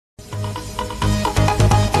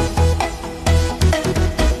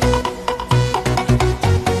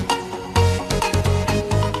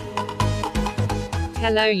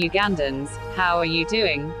Hello Ugandans, how are you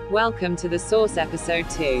doing? Welcome to The Source Episode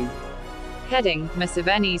 2. Heading: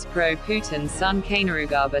 Museveni's pro-Putin son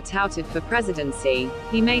Kainerugaba touted for presidency,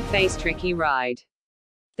 he may face tricky ride.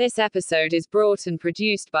 This episode is brought and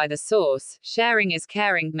produced by The Source, sharing is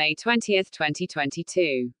caring, May 20,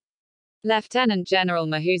 2022. Lieutenant General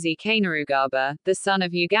Muhoozi Kainerugaba, the son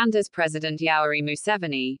of Uganda's President Yoweri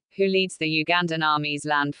Museveni, who leads the Ugandan Army's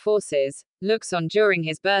land forces, looks on during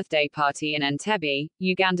his birthday party in Entebbe,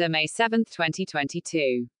 Uganda, May 7,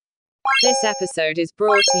 2022. This episode is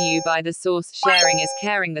brought to you by The Source. Sharing is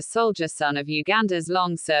caring. The soldier son of Uganda's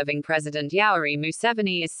long-serving President Yoweri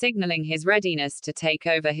Museveni is signaling his readiness to take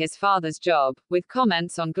over his father's job, with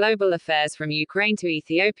comments on global affairs from Ukraine to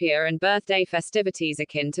Ethiopia and birthday festivities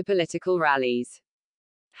akin to political rallies.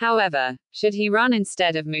 However, should he run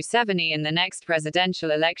instead of Museveni in the next presidential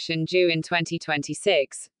election due in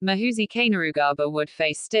 2026, Muhoozi Kainerugaba would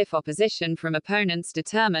face stiff opposition from opponents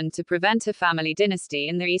determined to prevent a family dynasty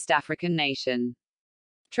in the East African nation.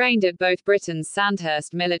 Trained at both Britain's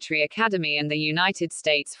Sandhurst Military Academy and the United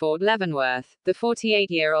States Fort Leavenworth, the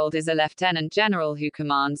 48-year-old is a lieutenant general who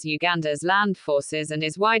commands Uganda's land forces and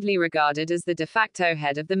is widely regarded as the de facto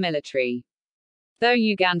head of the military. Though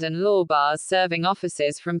Ugandan law bars serving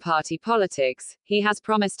officers from party politics, he has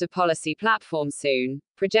promised a policy platform soon,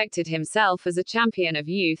 projected himself as a champion of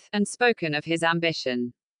youth, and spoken of his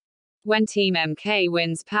ambition. When Team MK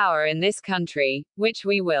wins power in this country, which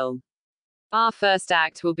we will, our first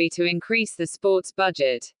act will be to increase the sports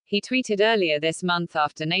budget, he tweeted earlier this month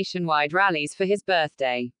after nationwide rallies for his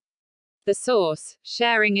birthday. The Source,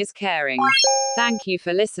 sharing is caring. Thank you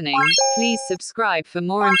for listening. Please subscribe for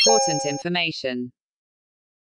more important information.